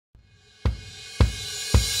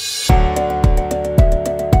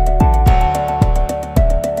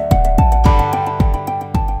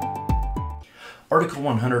Article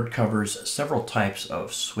 100 covers several types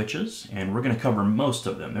of switches, and we're going to cover most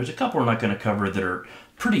of them. There's a couple we're not going to cover that are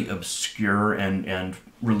pretty obscure and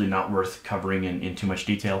really not worth covering in too much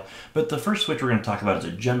detail. But the first switch we're going to talk about is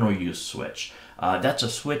a general use switch. That's a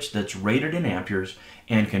switch that's rated in amperes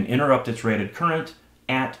and can interrupt its rated current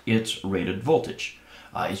at its rated voltage.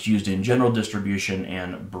 It's used in general distribution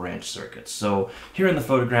and branch circuits. So here in the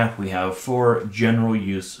photograph we have 4 general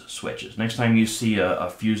use switches. Next time you see a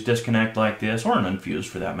fuse disconnect like this, or an unfused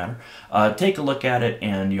for that matter, take a look at it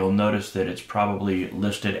and you'll notice that it's probably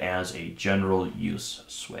listed as a general use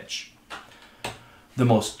switch. The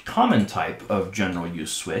most common type of general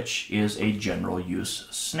use switch is a general use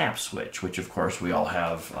snap switch, which of course we all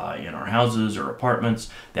have in our houses or apartments.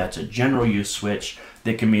 That's a general use switch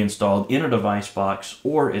that can be installed in a device box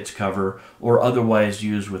or its cover, or otherwise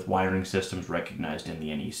used with wiring systems recognized in the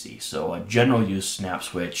NEC. So a general use snap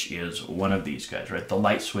switch is one of these guys, right? The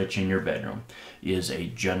light switch in your bedroom is a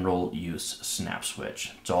general use snap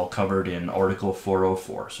switch. It's all covered in Article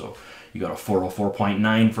 404. So you go to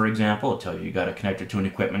 404.9, for example, it'll tell you got to connect it to an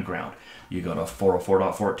equipment ground. You go to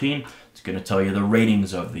 404.14, it's going to tell you the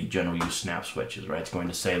ratings of the general use snap switches, right? It's going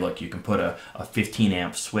to say, look, you can put a 15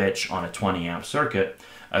 amp switch on a 20 amp circuit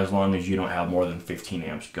as long as you don't have more than 15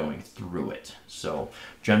 amps going through it. So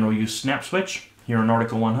general use snap switch here in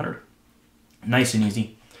Article 100. Nice and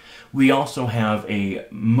easy. We also have a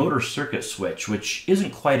motor circuit switch, which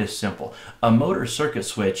isn't quite as simple. A motor circuit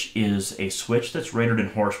switch is a switch that's rated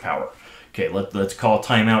in horsepower. Okay, let's call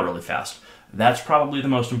timeout really fast. That's probably the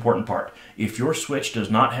most important part. If your switch does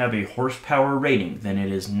not have a horsepower rating, then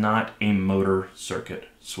it is not a motor circuit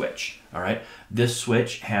switch. All right, this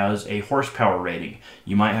switch has a horsepower rating.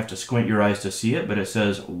 You might have to squint your eyes to see it, but it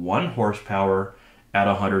says 1 horsepower at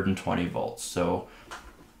 120 volts. So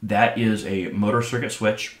that is a motor circuit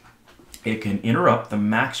switch. It can interrupt the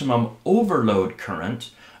maximum overload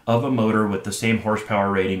current of a motor with the same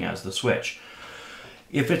horsepower rating as the switch.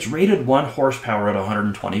 If it's rated 1 horsepower at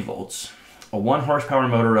 120 volts, a 1 horsepower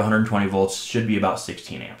motor at 120 volts should be about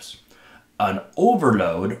 16 amps. An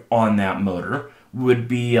overload on that motor would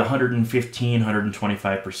be 115,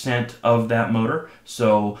 125% of that motor.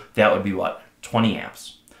 So that would be what? 20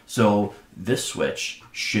 amps. So this switch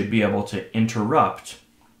should be able to interrupt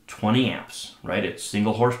 20 amps, right? It's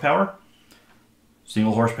single horsepower.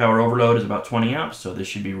 Single horsepower overload is about 20 amps, so this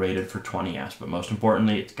should be rated for 20 amps. But most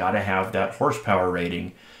importantly, it's got to have that horsepower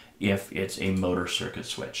rating if it's a motor circuit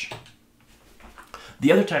switch.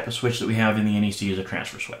 The other type of switch that we have in the NEC is a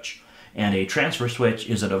transfer switch. And a transfer switch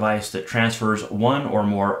is a device that transfers one or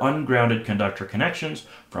more ungrounded conductor connections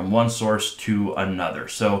from one source to another.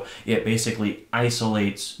 So it basically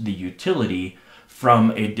isolates the utility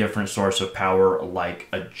from a different source of power, like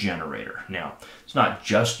a generator. Now, it's not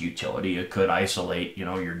just utility. It could isolate,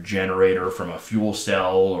 your generator from a fuel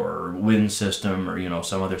cell or wind system or,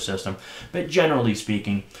 some other system. But generally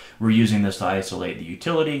speaking, we're using this to isolate the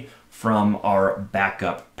utility from our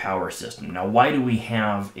backup power system. Now, why do we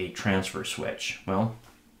have a transfer switch? Well,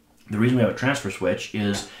 the reason we have a transfer switch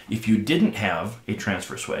is if you didn't have a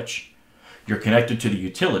transfer switch, you're connected to the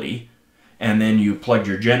utility, and then you plugged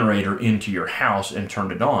your generator into your house and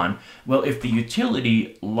turned it on. Well, if the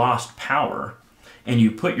utility lost power and you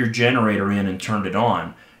put your generator in and turned it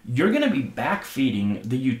on, you're going to be backfeeding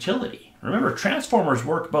the utility. Remember, transformers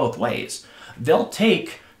work both ways. They'll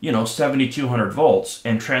take 7,200 volts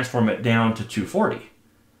and transform it down to 240.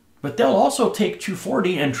 But they'll also take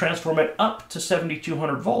 240 and transform it up to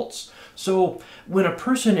 7,200 volts. So when a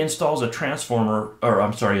person installs a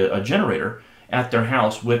generator at their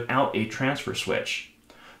house without a transfer switch,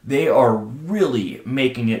 they are really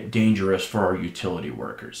making it dangerous for our utility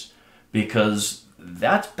workers, because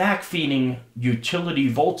that's backfeeding utility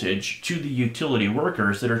voltage to the utility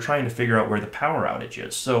workers that are trying to figure out where the power outage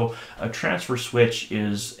is. So a transfer switch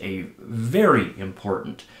is a very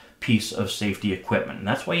important piece of safety equipment, and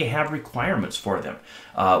that's why you have requirements for them.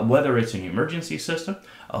 Whether it's an emergency system,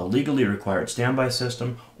 a legally required standby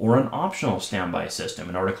system, or an optional standby system.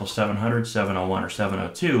 In Article 700, 701, or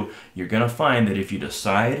 702, you're going to find that if you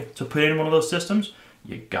decide to put in one of those systems,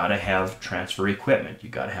 you got to have transfer equipment. You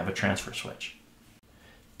got to have a transfer switch.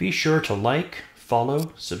 Be sure to like,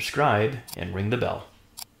 follow, subscribe, and ring the bell.